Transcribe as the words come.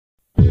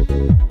Hey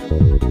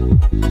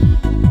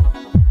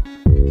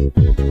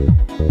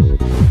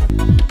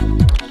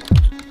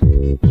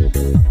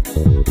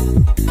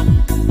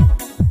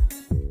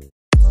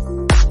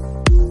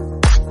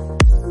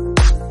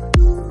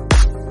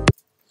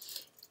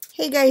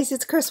guys,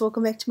 it's Chris.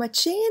 Welcome back to my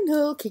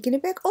channel, kicking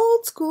it back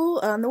old school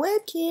on the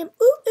webcam.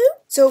 Ooh, ooh.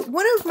 So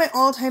one of my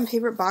all-time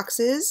favorite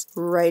boxes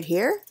right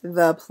here,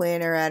 the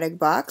Planner Addict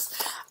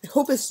Box. I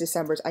hope it's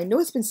December's. I know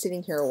it's been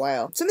sitting here a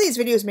while. Some of these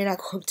videos may not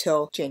go up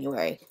till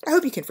January. I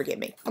hope you can forgive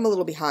me. I'm a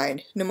little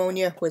behind.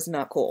 Pneumonia was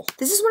not cool.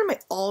 This is one of my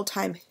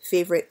all-time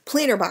favorite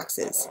planner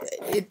boxes.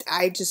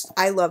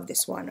 I love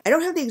this one. I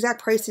don't have the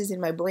exact prices in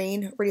my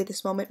brain right at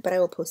this moment, but I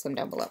will post them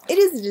down below. It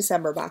is the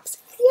December box.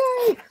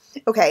 Yay!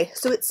 Okay,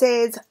 so it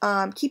says,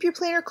 keep your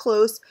planner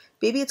close.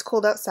 Baby, it's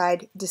cold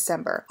outside,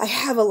 December. I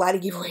have a lot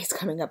of giveaways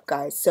coming up,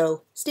 guys,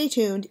 so stay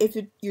tuned. If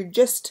you're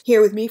just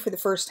here with me for the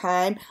first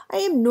time, I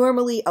am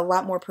normally a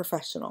lot more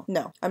professional.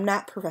 No, I'm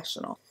not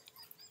professional.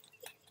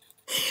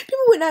 People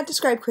would not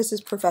describe Chris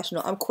as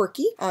professional. I'm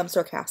quirky, I'm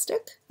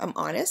sarcastic, I'm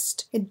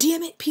honest, and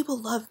damn it, people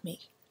love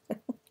me.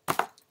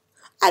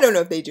 I don't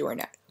know if they do or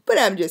not, but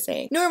I'm just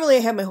saying. Normally,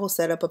 I have my whole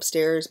setup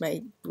upstairs,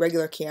 my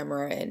regular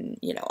camera, and,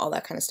 you know, all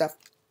that kind of stuff.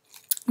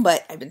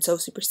 But I've been so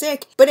super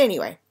sick. But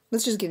anyway,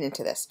 let's just get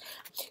into this.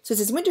 So it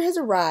says winter has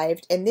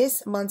arrived, and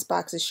this month's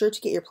box is sure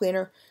to get your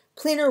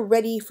planner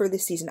ready for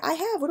this season.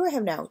 What do I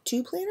have now?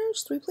 2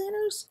 planners? 3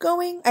 planners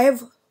going? I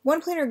have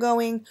 1 planner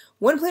going,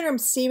 1 planner I'm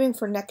saving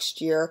for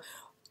next year.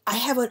 I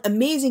have an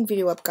amazing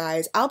video up,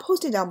 guys. I'll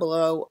post it down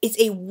below. It's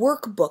a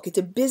workbook. It's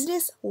a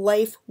business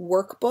life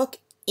workbook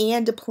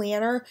and a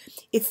planner.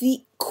 It's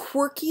the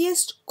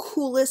quirkiest,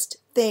 coolest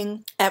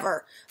thing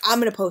ever. I'm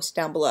going to post it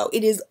down below.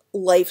 It is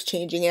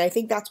life-changing, and I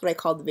think that's what I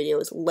called the video,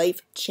 is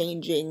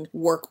life-changing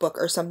workbook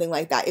or something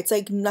like that. It's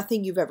like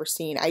nothing you've ever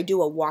seen. I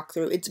do a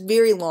walkthrough. It's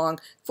very long,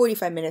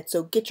 45 minutes,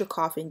 so get your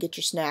coffee and get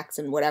your snacks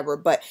and whatever,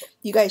 but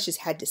you guys just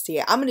had to see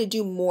it. I'm going to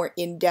do more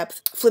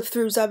in-depth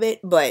flip-throughs of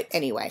it, but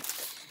anyway.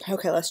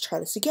 Okay, let's try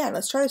this again.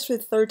 Let's try this for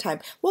the 3rd time.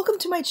 Welcome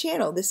to my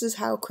channel. This is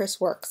how Chris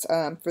works,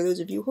 for those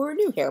of you who are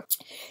new here.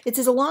 It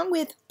says, along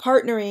with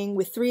partnering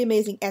with 3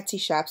 amazing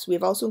Etsy shops, we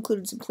have also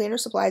included some planner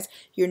supplies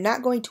you're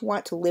not going to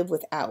want to live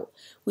without.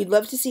 We'd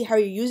love to see how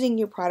you're using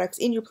your products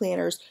in your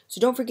planners, so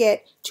don't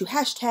forget to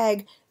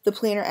hashtag the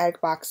Planner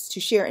Addict Box to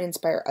share and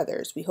inspire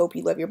others. We hope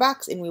you love your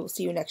box, and we will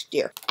see you next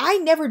year. I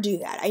never do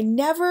that. I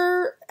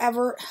never,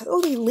 ever,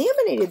 oh, they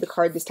laminated the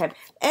card this time.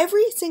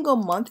 Every single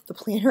month, the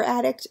Planner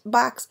Addict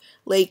Box,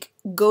 like,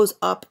 goes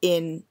up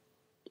in,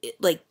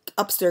 like,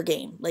 ups their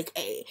game. Like,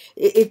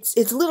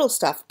 it's little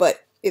stuff,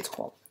 but it's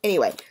cool.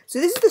 Anyway, so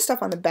this is the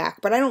stuff on the back,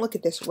 but I don't look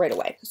at this right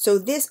away. So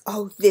this,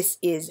 oh, this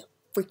is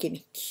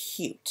freaking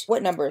cute.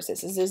 What number is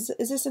this? Is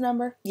this a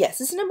number? Yes,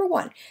 this is number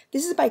 1.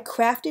 This is by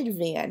Crafted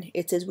Van.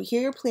 It says, we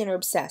hear you're planner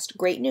obsessed.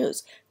 Great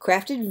news.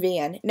 Crafted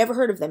Van, never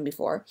heard of them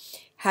before,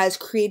 has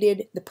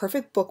created the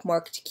perfect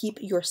bookmark to keep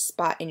your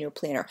spot in your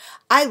planner.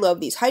 I love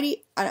these.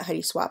 Not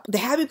Heidi Swap. The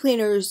Happy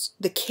Planners,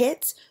 the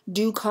kits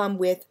do come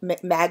with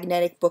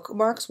magnetic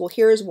bookmarks. Well,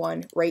 here is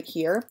one right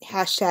here.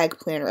 Hashtag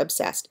planner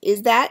obsessed.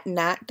 Is that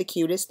not the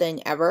cutest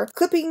thing ever?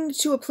 Clipping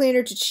to a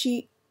planner to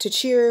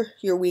cheer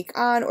your week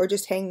on, or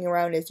just hanging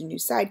around as your new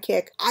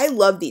sidekick. I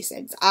love these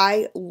things.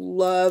 I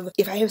love,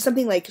 if I have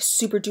something like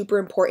super duper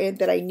important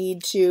that I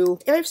need to,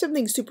 I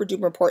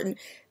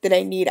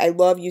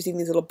love using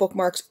these little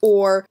bookmarks,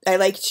 or I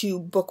like to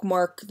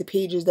bookmark the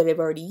pages that I've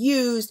already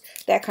used,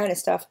 that kind of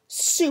stuff.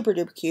 Super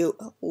duper cute.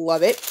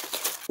 Love it.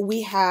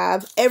 We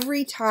have,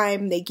 every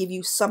time they give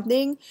you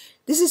something,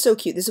 this is so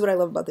cute. This is what I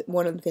love about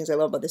one of the things I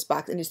love about this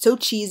box, and it's so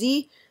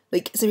cheesy.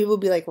 Like, some people will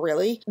be like,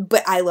 really?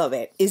 But I love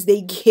it, is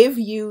they give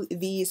you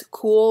these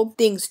cool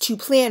things to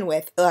plan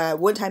with.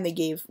 One time they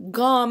gave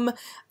gum.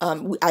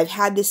 I've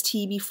had this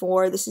tea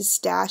before. This is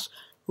Stash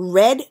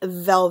Red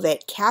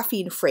Velvet,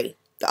 caffeine free.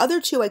 The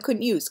other 2 I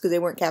couldn't use because they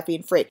weren't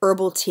caffeine free.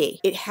 Herbal tea.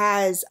 It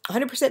has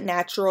 100%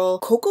 natural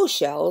cocoa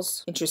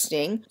shells.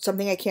 Interesting.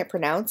 Something I can't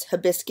pronounce.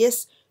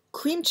 Hibiscus,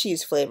 cream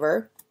cheese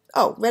flavor.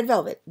 Oh, red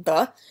velvet.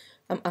 Duh.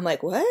 I'm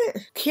like, what?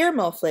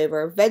 Caramel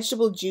flavor,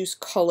 vegetable juice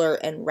color,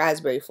 and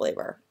raspberry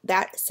flavor.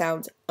 That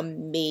sounds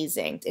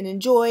amazing. And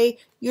enjoy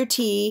your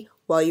tea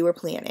while you are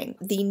planning.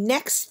 The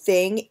next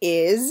thing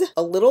is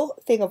a little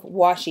thing of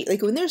washi.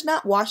 Like, when there's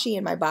not washi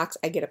in my box,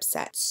 I get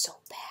upset. So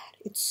bad.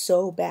 It's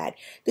so bad.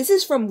 This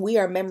is from We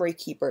Are Memory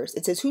Keepers.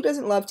 It says, who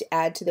doesn't love to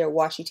add to their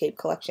washi tape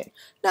collection?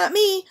 Not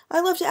me. I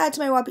love to add to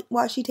my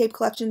washi tape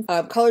collection.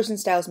 Colors and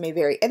styles may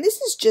vary. And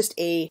this is just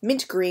a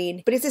mint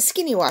green, but it's a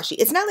skinny washi.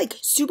 It's not like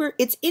super,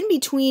 it's in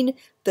between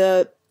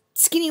the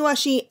skinny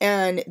washi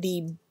and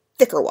the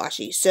thicker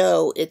washi.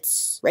 So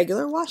it's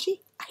regular washi?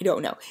 I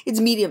don't know. It's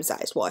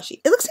medium-sized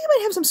washi. It looks like it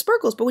might have some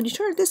sparkles, but when you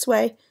turn it this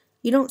way,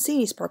 you don't see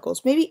any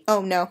sparkles. Maybe,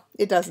 oh no,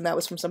 it doesn't. That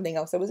was from something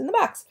else that was in the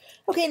box.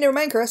 Okay, never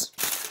mind, Chris.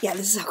 Yeah,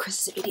 this is how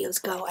Chris's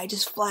videos go. I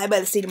just fly by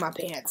the seat of my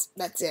pants.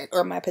 That's it.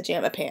 Or my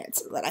pajama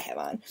pants that I have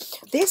on.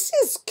 This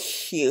is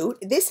cute.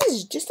 This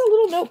is just a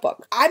little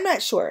notebook. I'm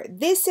not sure.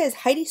 This says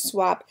Heidi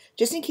Swap,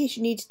 just in case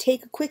you need to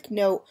take a quick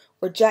note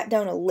or jot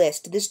down a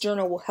list. This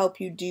journal will help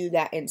you do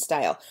that in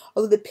style.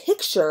 Although the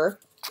picture,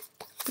 I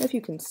don't know if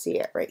you can see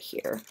it right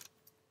here.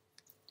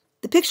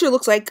 The picture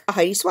looks like a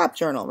Heidi Swap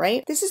journal,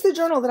 right? This is the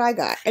journal that I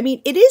got. I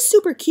mean, it is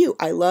super cute.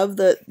 I love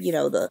the, you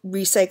know, the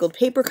recycled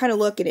paper kind of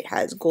look, and it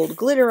has gold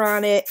glitter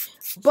on it.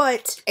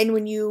 And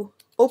when you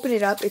open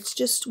it up, it's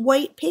just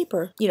white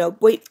paper, you know,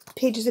 white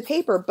pages of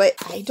paper. But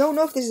I don't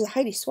know if this is a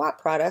Heidi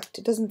Swap product.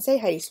 It doesn't say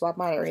Heidi Swap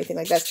on it or anything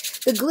like that.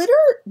 The glitter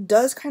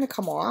does kind of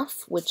come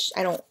off, which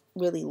I don't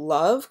really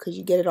love because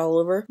you get it all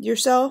over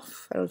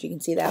yourself. I don't know if you can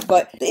see that,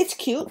 but it's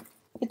cute.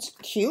 It's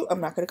cute.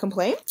 I'm not going to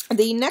complain.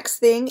 The next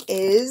thing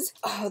is,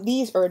 oh,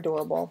 these are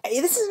adorable.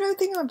 This is another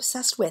thing I'm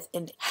obsessed with,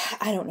 and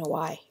I don't know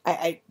why.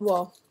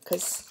 Well,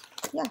 because,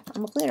 yeah,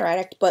 I'm a planner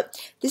addict, but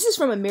this is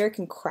from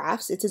American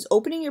Crafts. It says,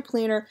 opening your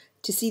planner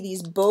to see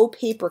these bow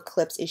paper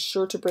clips is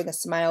sure to bring a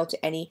smile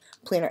to any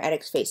planner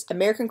addict's face.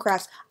 American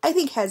Crafts, I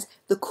think, has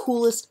the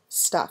coolest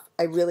stuff.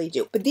 I really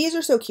do. But these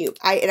are so cute.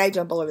 I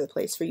jump all over the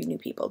place for you new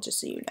people, just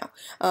so you know.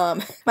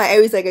 I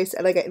always, like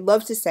I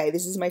love to say,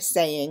 this is my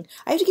saying,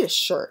 I have to get a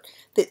shirt,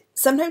 that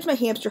sometimes my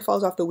hamster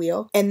falls off the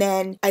wheel, and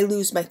then I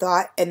lose my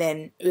thought, and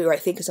then, or I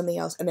think of something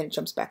else, and then it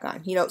jumps back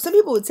on. You know, some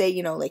people would say,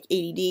 you know, like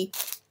ADD,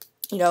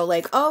 you know,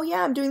 like, oh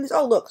yeah, I'm doing this,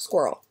 oh look,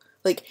 squirrel.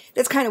 Like,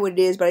 that's kind of what it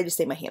is, but I just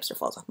say my hamster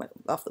falls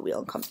off the wheel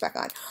and comes back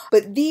on.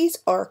 But these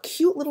are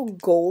cute little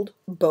gold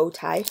bow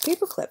tie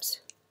paper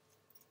clips.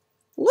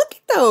 Look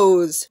at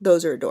those.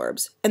 Those are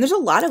adorbs. And there's a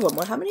lot of them.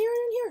 How many are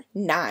in here?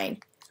 9.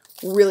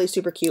 Really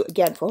super cute,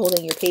 again, for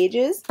holding your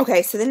pages.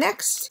 Okay, so the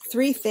next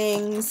 4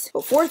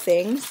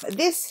 things.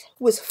 This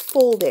was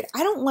folded.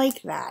 I don't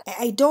like that.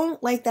 I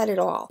don't like that at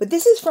all. But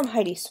this is from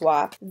Heidi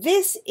Swap.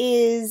 This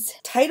is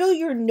title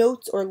your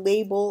notes or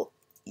label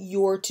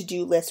your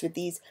to-do list with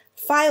these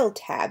file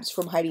tabs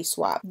from Heidi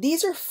Swap.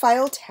 These are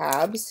file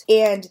tabs,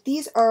 and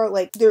these are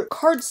like, they're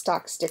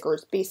cardstock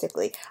stickers,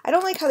 basically. I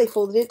don't like how they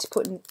folded it to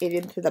put it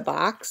into the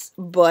box,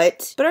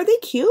 but are they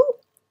cute?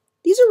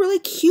 These are really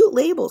cute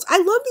labels. I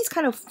love these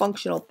kind of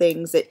functional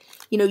things that,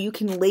 you know, you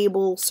can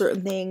label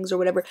certain things or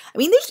whatever. I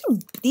mean,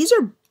 these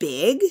are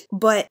big,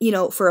 but, you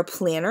know, for a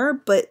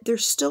planner, but they're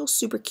still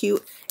super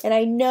cute. And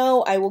I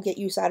know I will get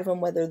use out of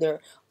them, whether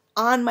they're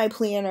on my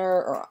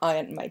planner or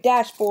on my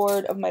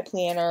dashboard of my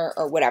planner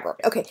or whatever.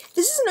 Okay,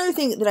 this is another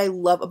thing that I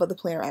love about the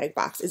Planner Addict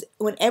Box is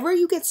whenever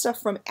you get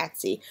stuff from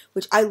Etsy,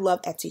 which I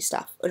love Etsy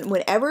stuff, and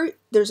whenever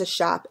there's a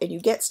shop and you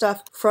get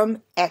stuff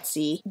from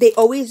Etsy, they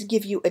always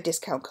give you a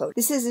discount code.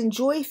 This is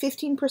enjoy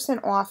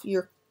 15% off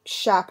your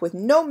shop with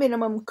no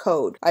minimum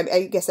code.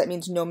 I guess that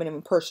means no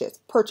minimum purchase.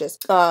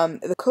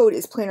 The code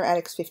is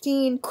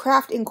PlannerAddicts15,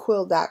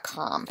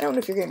 craftandquill.com. I don't know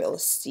if you're going to be able to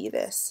see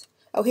this.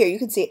 Oh, here, you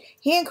can see it.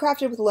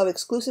 Handcrafted with love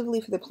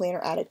exclusively for the Planner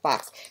Addict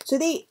Box. So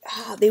they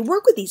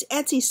work with these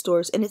Etsy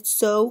stores, and it's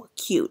so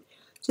cute.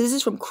 So this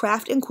is from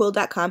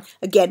craftandquill.com.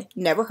 Again,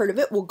 never heard of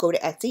it. We'll go to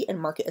Etsy and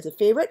mark it as a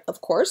favorite,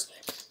 of course.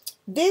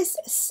 This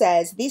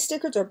says, these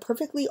stickers are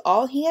perfectly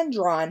all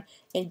hand-drawn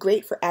and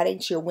great for adding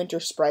to your winter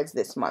spreads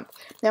this month.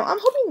 Now, I'm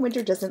hoping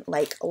winter doesn't,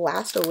 like,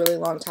 last a really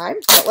long time.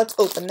 But let's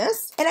open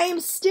this. And I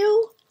am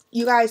still,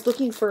 you guys,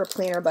 looking for a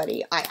planner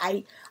buddy.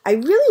 I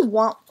really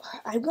want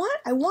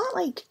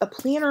like a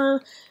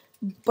planner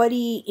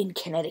buddy in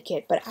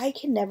Connecticut, but I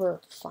can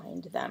never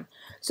find them.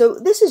 So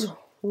this is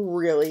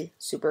really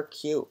super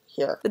cute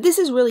here. But this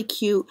is really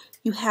cute.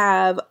 You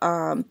have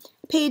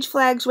page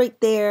flags right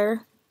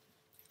there.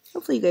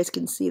 Hopefully you guys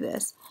can see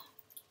this.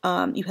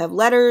 You have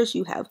letters,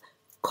 you have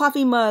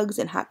coffee mugs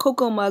and hot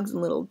cocoa mugs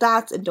and little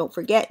dots, and don't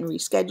forget, and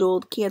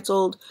rescheduled,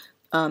 canceled.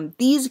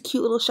 These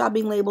cute little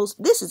shopping labels.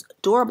 This is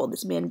adorable,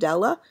 this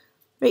mandala.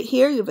 Right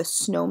here, you have a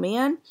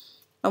snowman.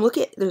 Look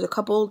at, there's a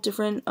couple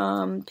different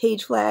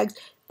page flags.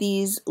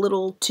 These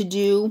little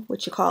to-do,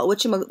 what you call it,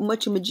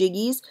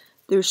 whatchamajiggies.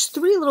 There's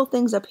 3 little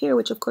things up here,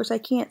 which of course I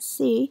can't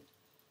see.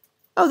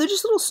 Oh, they're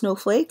just little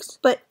snowflakes,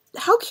 but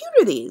how cute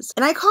are these?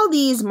 And I call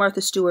these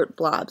Martha Stewart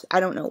blobs. I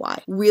don't know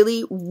why.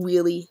 Really,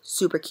 really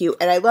super cute.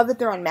 And I love that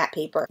they're on matte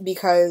paper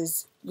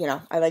because, you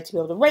know, I like to be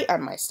able to write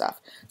on my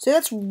stuff. So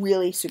that's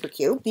really super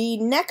cute. The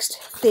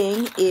next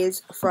thing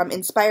is from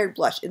Inspired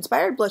Blush.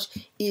 Inspired Blush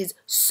is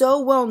so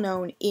well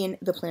known in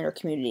the planner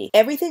community.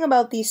 Everything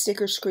about these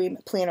stickers scream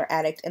Planner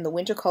Addict, and the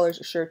winter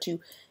colors are sure to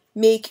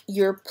make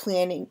your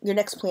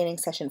next planning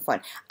session fun.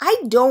 I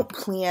don't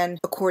plan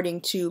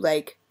according to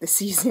like the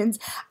seasons.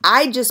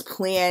 I just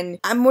plan,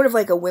 I'm more of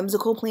like a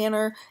whimsical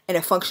planner and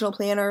a functional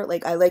planner.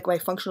 Like I like my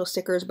functional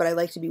stickers, but I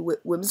like to be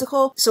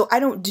whimsical. So I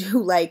don't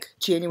do like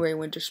January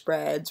winter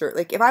spreads, or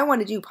like if I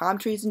want to do palm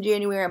trees in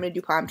January, I'm going to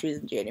do palm trees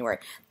in January.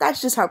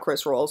 That's just how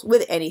Chris rolls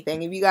with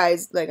anything. If you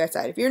guys, like I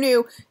said, if you're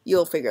new,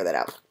 you'll figure that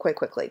out quite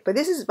quickly. But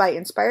this is by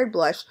Inspired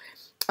Blush,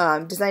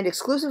 designed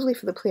exclusively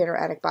for the Planner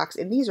Addict Box,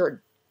 and these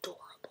are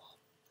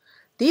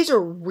These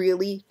are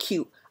really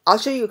cute. I'll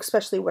show you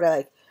especially what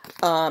I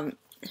like.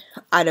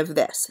 out of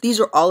this. These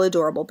are all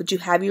adorable, but you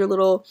have your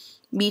little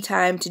me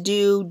time to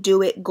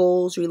do it,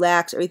 goals,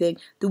 relax, everything.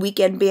 The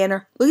weekend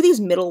banner. Look at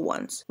these middle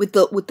ones with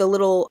the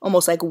little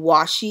almost like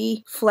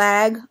washi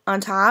flag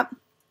on top.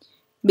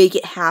 Make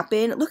it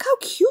happen. Look how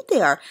cute they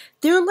are.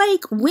 They're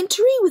like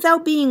wintry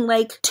without being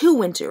like too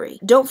wintry.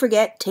 Don't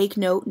forget, take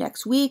note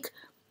next week.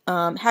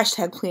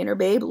 Hashtag planner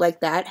babe, like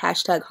that.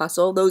 Hashtag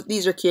hustle.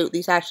 These are cute.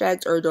 These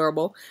hashtags are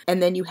adorable.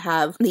 And then you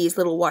have these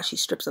little washi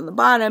strips on the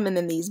bottom and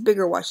then these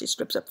bigger washi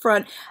strips up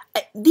front.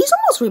 These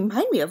almost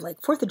remind me of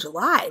like 4th of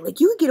July. Like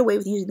you could get away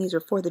with using these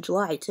for 4th of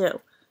July too.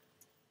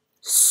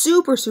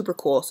 Super, super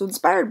cool. So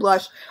Inspired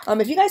Blush,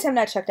 if you guys have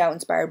not checked out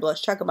Inspired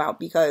Blush, check them out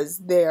because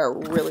they're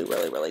really,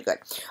 really, really good.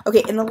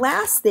 Okay, and the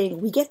last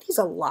thing, we get these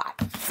a lot,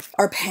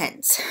 are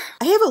pens.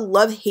 I have a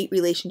love-hate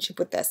relationship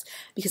with this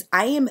because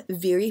I am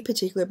very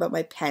particular about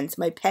my pens.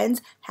 My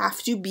pens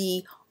have to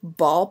be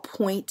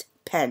ballpoint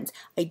pens.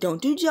 I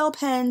don't do gel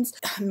pens.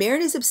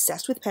 Marin is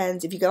obsessed with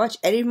pens. If you go watch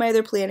any of my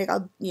other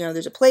Planner,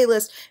 there's a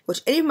playlist, watch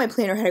any of my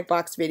Planner Addict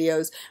Box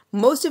videos.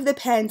 Most of the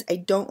pens I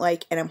don't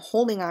like and I'm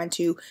holding on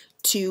to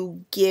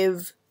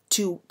give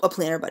to a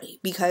planner buddy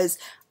because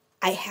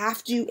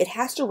it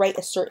has to write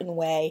a certain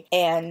way,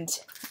 and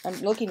I'm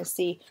looking to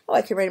see,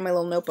 I can write in my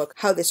little notebook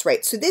how this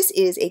writes. So this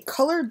is a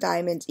colored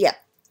diamond,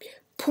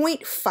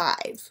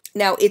 0.5.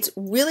 Now it's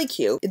really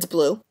cute. It's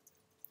blue.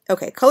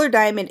 Okay, colored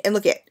diamond, and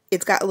look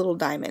it's got a little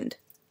diamond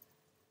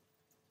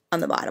on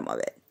the bottom of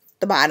it.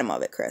 The bottom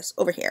of it, Chris.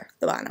 Over here,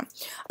 the bottom.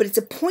 But it's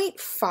a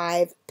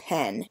 0.5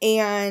 pen,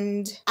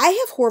 and I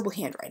have horrible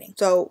handwriting,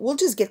 so we'll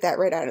just get that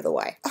right out of the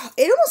way. Oh,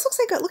 it almost looks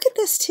like look at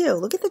this too.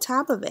 Look at the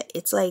top of it.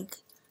 It's like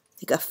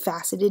a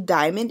faceted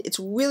diamond. It's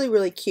really,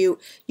 really cute.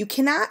 You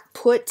cannot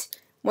put,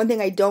 one thing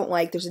I don't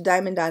like, there's a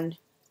diamond on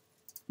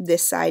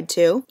this side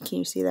too. Can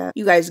you see that?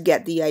 You guys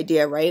get the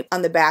idea, right?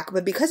 On the back,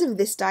 but because of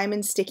this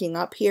diamond sticking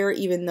up here,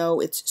 even though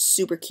it's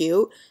super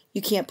cute,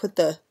 you can't put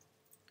the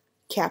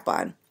cap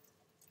on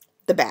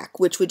the back,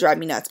 which would drive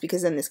me nuts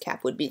because then this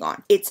cap would be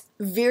gone. It's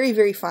very,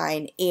 very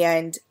fine,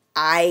 and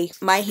my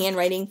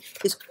handwriting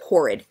is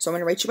horrid. So I'm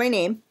going to write you my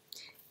name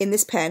in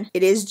this pen.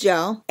 It is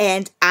gel,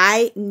 and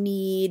I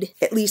need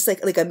at least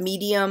like a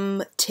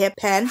medium tip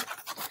pen.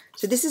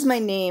 So this is my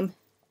name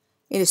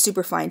in a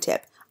super fine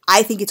tip.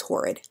 I think it's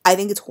horrid. I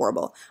think it's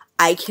horrible.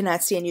 I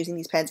cannot stand using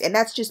these pens, and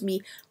that's just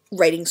me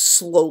writing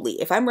slowly.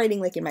 If I'm writing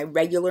like in my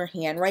regular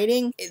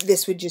handwriting,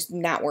 this would just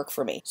not work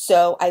for me.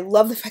 So I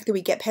love the fact that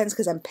we get pens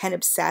because I'm pen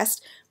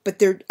obsessed,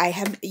 but I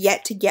have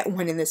yet to get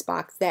one in this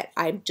box that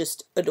I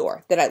just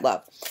adore, that I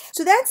love.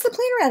 So that's the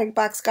Planner Addict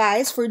Box,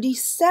 guys, for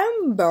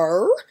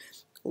December.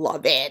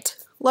 Love it.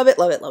 Love it,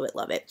 love it, love it,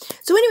 love it.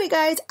 So anyway,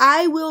 guys,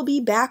 I will be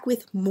back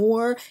with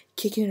more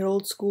Kicking It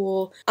Old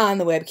School on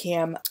the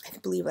webcam. I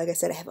believe, like I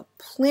said, I have a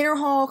planner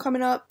haul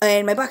coming up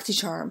and my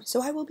BoxyCharm.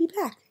 So I will be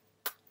back.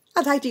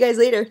 I'll talk to you guys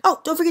later.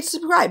 Oh, don't forget to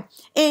subscribe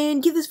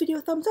and give this video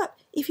a thumbs up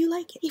if you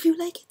like it. If you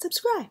like it,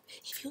 subscribe.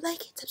 If you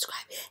like it,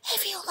 subscribe.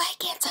 If you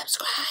like it,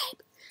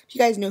 subscribe. If you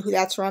guys know who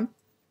that's from,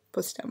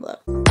 post it down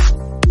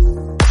below.